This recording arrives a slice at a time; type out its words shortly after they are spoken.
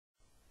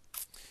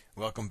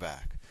Welcome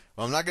back.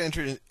 Well, I'm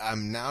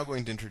now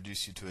going to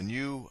introduce you to a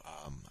new,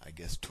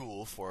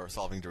 tool for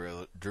solving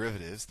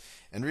derivatives,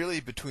 and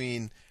really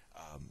between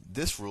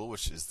this rule,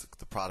 which is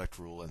the product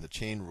rule, and the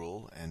chain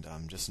rule, and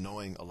just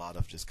knowing a lot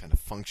of just kind of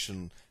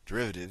function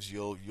derivatives,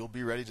 you'll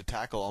be ready to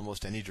tackle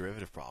almost any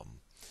derivative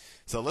problem.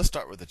 So let's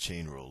start with the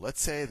chain rule.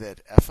 Let's say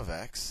that f of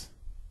x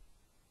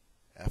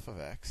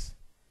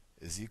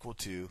is equal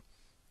to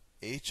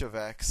h of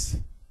x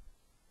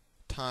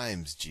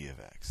times g of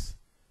x,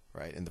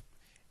 right?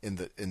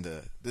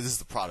 This is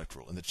the product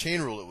rule. In the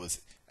chain rule, it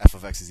was f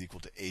of x is equal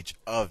to h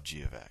of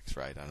g of x,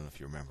 right? I don't know if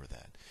you remember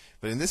that.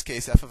 But in this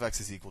case, f of x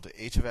is equal to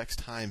h of x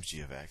times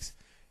g of x.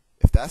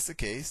 If that's the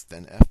case,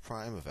 then f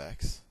prime of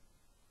x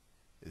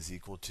is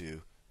equal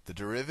to the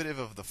derivative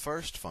of the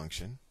first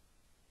function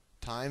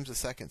times the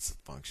second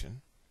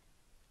function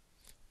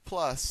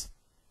plus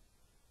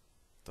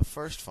the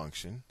first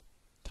function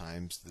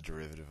times the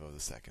derivative of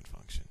the second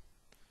function.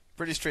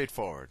 Pretty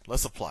straightforward.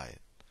 Let's apply it.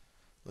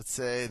 Let's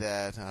say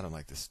that I don't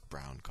like this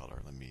brown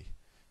color. Let me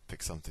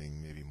pick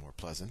something maybe more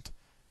pleasant.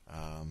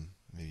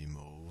 Maybe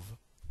mauve.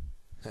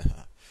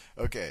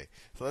 Okay,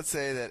 so let's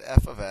say that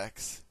f of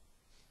x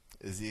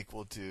is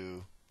equal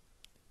to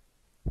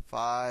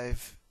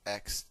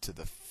 5x to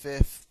the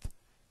 5th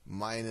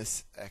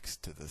minus x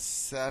to the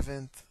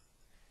 7th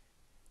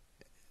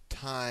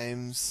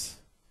times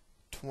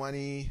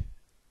 20x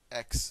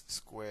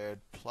squared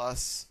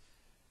plus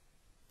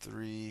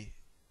 3x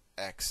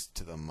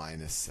to the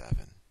minus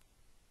 7.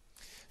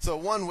 So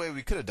one way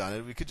we could have done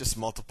it, we could just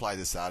multiply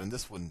this out, and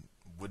this wouldn't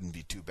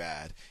be too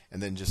bad,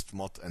 and then just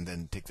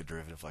take the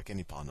derivative like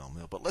any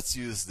polynomial. But let's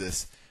use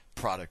this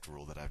product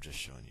rule that I've just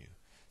shown you.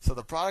 So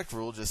the product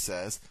rule just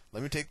says,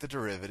 let me take the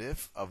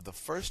derivative of the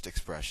first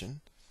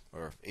expression,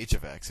 or h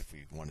of x, if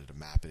we wanted to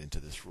map it into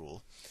this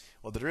rule.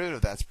 Well, the derivative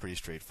of that's pretty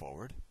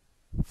straightforward.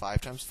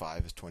 5 times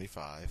 5 is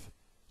 25.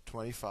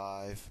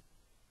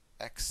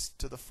 25x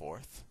to the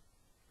 4th,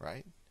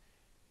 right?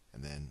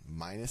 And then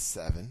minus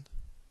 7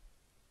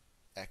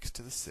 x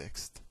to the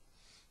 6th,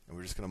 and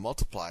we're just going to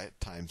multiply it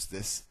times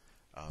this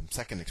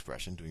second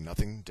expression, doing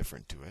nothing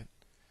different to it.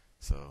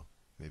 So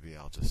maybe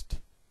I'll just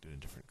do it in a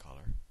different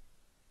color.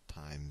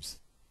 Times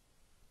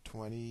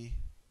 20x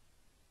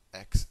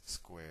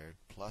squared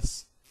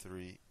plus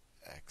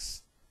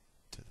 3x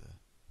to the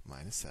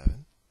minus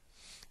 7.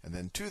 And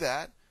then to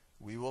that,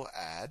 we will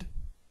add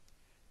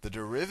the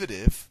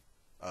derivative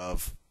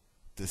of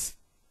this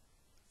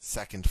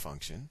second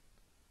function.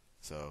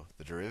 So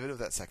the derivative of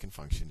that second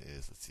function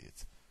is, let's see,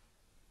 it's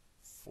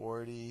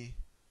 40x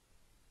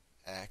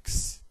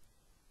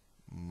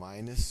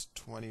minus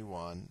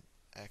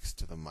 21x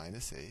to the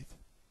minus 8th.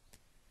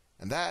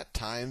 And that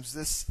times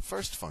this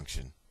first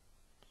function.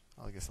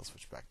 I guess I'll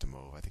switch back to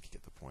mauve. I think you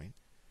get the point.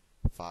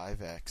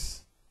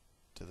 5x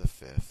to the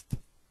 5th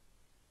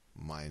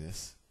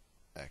minus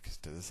x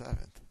to the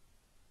 7th.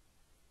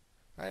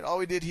 Right? All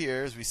we did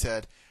here is we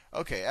said,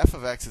 okay, f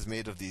of x is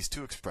made of these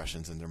two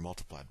expressions, and they're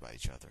multiplied by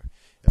each other.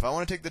 If I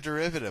want to take the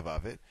derivative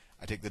of it,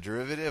 I take the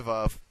derivative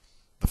of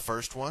the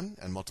first one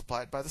and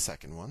multiply it by the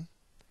second one.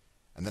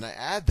 And then I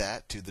add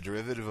that to the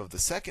derivative of the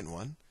second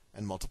one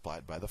and multiply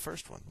it by the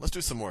first one. Let's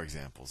do some more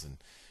examples, and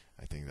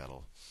I think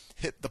that'll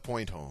hit the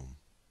point home.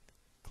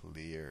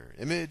 Clear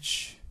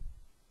image.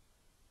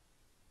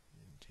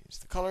 Change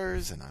the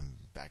colors, and I'm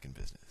back in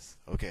business.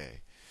 Okay,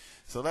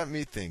 so let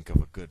me think of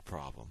a good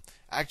problem.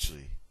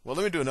 Actually, well,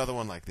 let me do another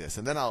one like this,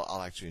 and then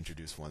I'll actually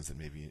introduce ones that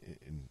maybe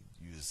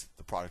use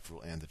the product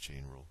rule and the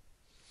chain rule.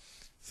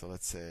 So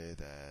let's say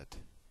that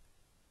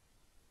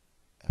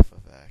f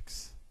of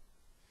x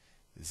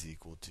is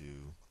equal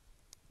to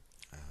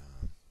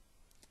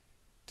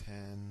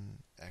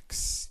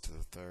 10x to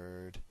the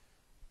 3rd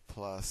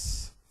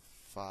plus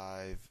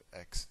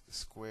 5x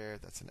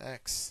squared, that's an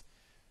x,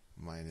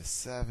 minus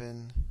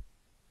 7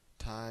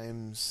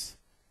 times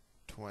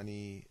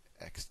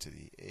 20x to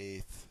the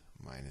 8th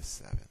minus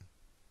 7.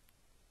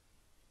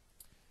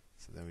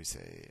 So then we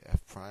say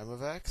f prime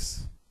of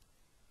x.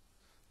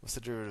 What's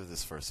the derivative of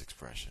this first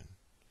expression?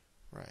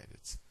 Right,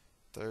 it's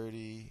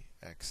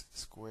 30x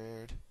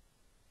squared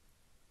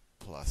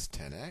plus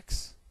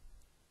 10x.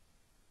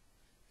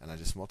 And I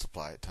just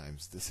multiply it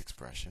times this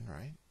expression,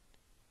 right?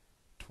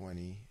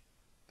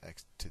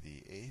 20x to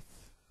the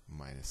 8th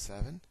minus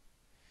 7.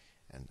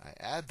 And I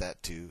add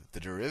that to the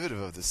derivative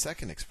of the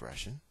second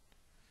expression,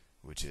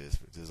 which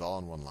is all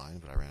in one line,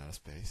 but I ran out of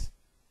space.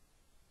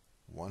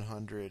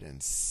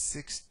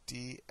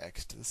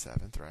 160x to the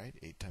 7th, right?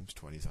 8 times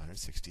 20 is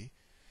 160.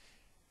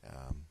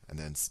 And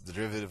then the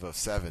derivative of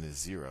 7 is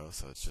 0,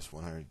 so it's just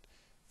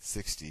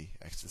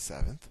 160x to the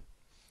 7th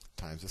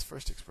times this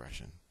first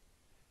expression.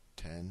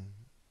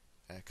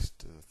 10x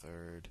to the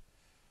 3rd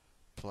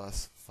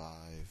plus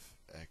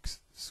 5x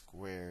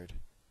squared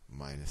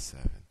minus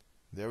 7.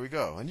 There we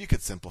go. And you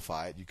could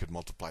simplify it. You could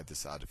multiply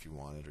this out if you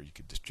wanted, or you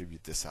could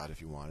distribute this out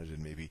if you wanted,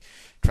 and maybe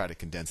try to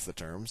condense the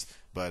terms.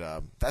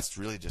 But that's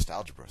really just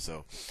algebra.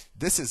 So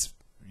this is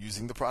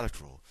using the product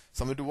rule.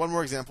 So I'm going to do one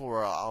more example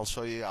where I'll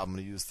show you. I'm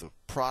going to use the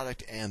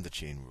product and the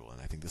chain rule, and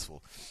I think this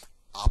will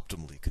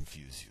optimally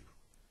confuse you.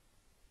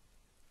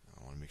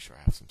 sure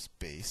I have some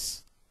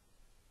space.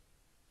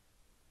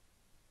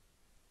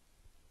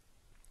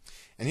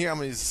 And here I'm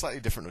going to use a slightly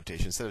different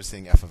notation. Instead of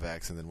saying f of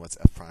x and then what's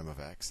f prime of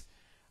x,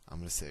 I'm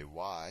going to say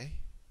y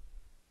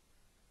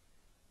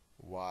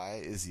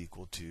is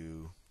equal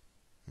to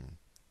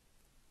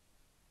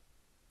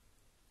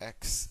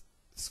x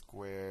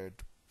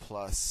squared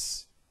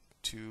plus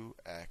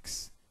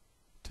 2x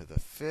to the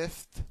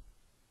 5th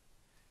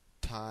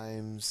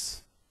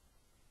times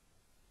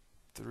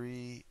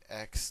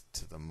 3x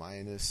to the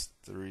minus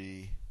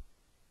 3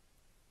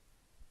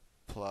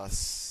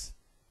 plus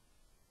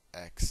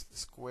x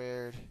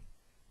squared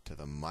to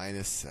the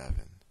minus 7.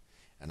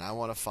 And I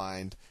want to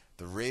find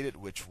the rate at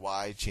which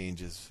y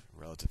changes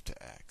relative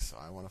to x. So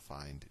I want to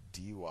find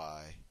dy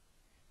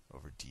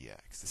over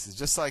dx. This is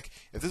just like,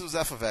 if this was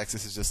f of x,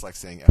 this is just like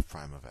saying f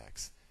prime of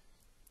x.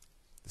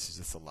 This is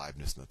just the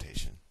Leibniz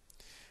notation.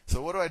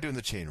 So what do I do in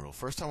the chain rule?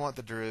 First I want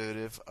the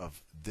derivative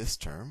of this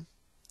term.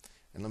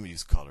 And let me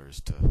use colors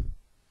to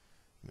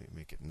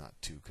make it not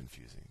too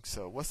confusing.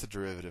 So what's the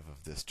derivative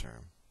of this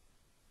term?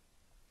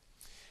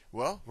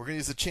 Well, we're going to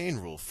use the chain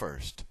rule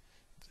first.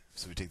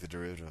 So we take the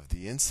derivative of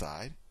the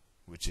inside,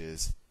 which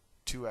is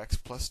 2x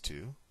plus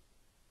 2,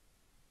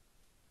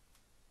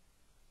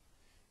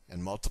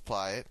 and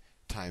multiply it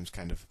times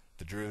kind of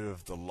the derivative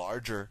of the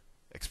larger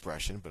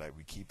expression, but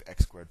we keep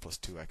x squared plus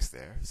 2x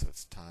there. So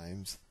it's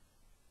times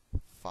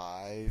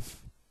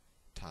 5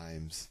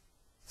 times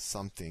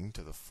something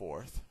to the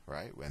 4th,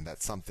 right? And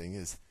that something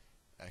is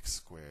x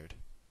squared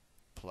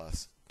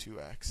plus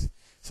 2x.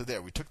 So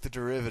there, we took the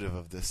derivative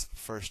of this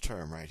first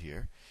term right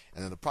here.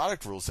 And then the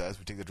product rule says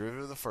we take the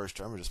derivative of the first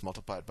term and just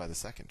multiply it by the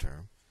second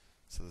term.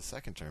 So the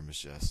second term is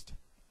just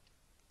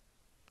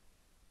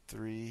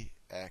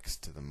 3x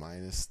to the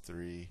minus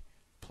 3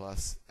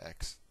 plus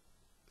x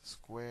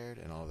squared,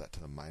 and all of that to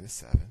the minus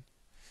 7.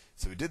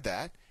 So we did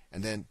that.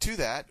 And then to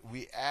that,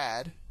 we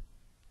add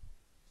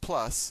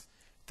plus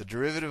the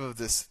derivative of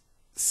this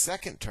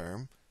second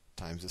term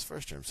times this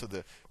first term. So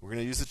we're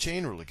going to use the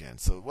chain rule again.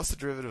 So what's the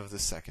derivative of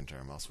this second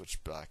term? I'll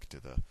switch back to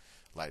the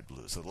light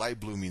blue. So light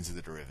blue means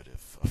the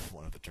derivative of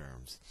one of the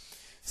terms.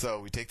 So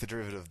we take the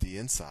derivative of the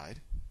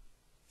inside.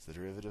 So the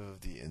derivative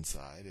of the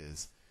inside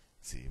is,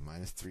 let's see,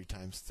 minus 3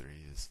 times 3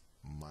 is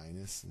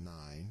minus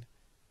 9.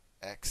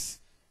 X,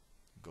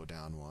 go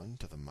down 1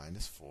 to the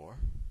minus 4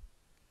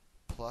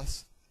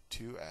 plus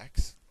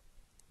 2x.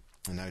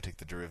 And now we take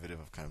the derivative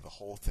of kind of the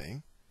whole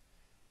thing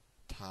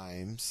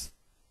times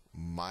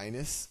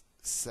minus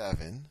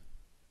 7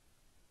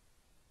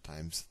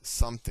 times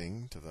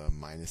something to the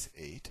minus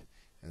 8.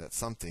 And that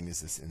something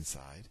is this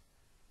inside.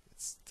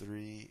 It's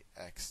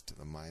 3x to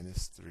the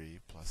minus 3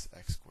 plus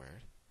x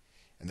squared.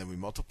 And then we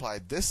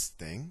multiplied this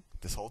thing,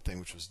 this whole thing,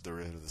 which was the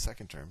derivative of the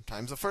second term,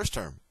 times the first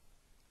term.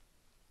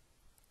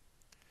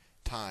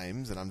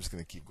 Times, and I'm just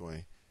going to keep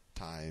going,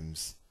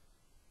 times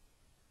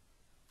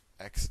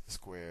x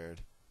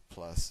squared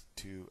plus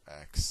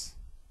 2x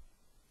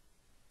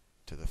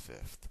to the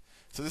 5th.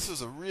 So this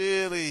was a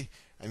really,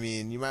 I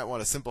mean, you might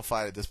want to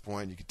simplify it at this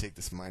point. You could take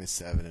this minus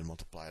 7 and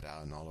multiply it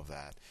out and all of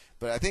that.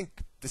 But I think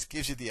this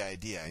gives you the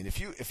idea. And if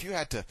you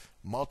had to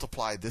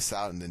multiply this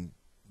out and then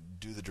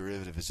do the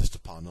derivative as just a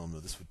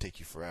polynomial, this would take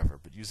you forever.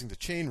 But using the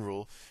chain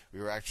rule, we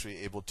were actually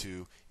able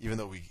to, even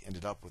though we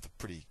ended up with a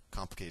pretty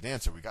complicated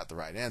answer, we got the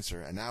right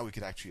answer. And now we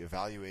could actually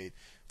evaluate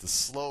the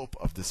slope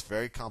of this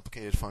very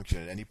complicated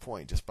function at any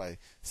point just by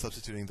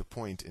substituting the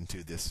point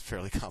into this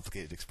fairly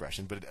complicated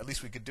expression. But at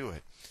least we could do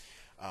it.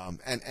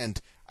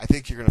 And I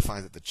think you're going to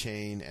find that the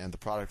chain and the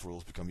product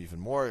rules become even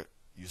more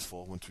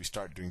useful once we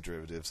start doing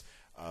derivatives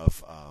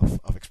of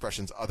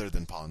expressions other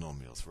than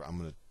polynomials. Where I'm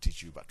going to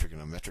teach you about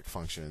trigonometric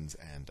functions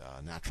and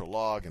natural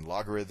log and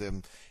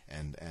logarithm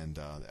and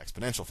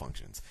exponential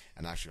functions.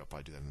 And actually, I'll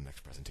probably do that in the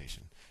next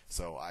presentation.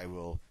 So I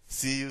will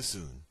see you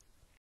soon.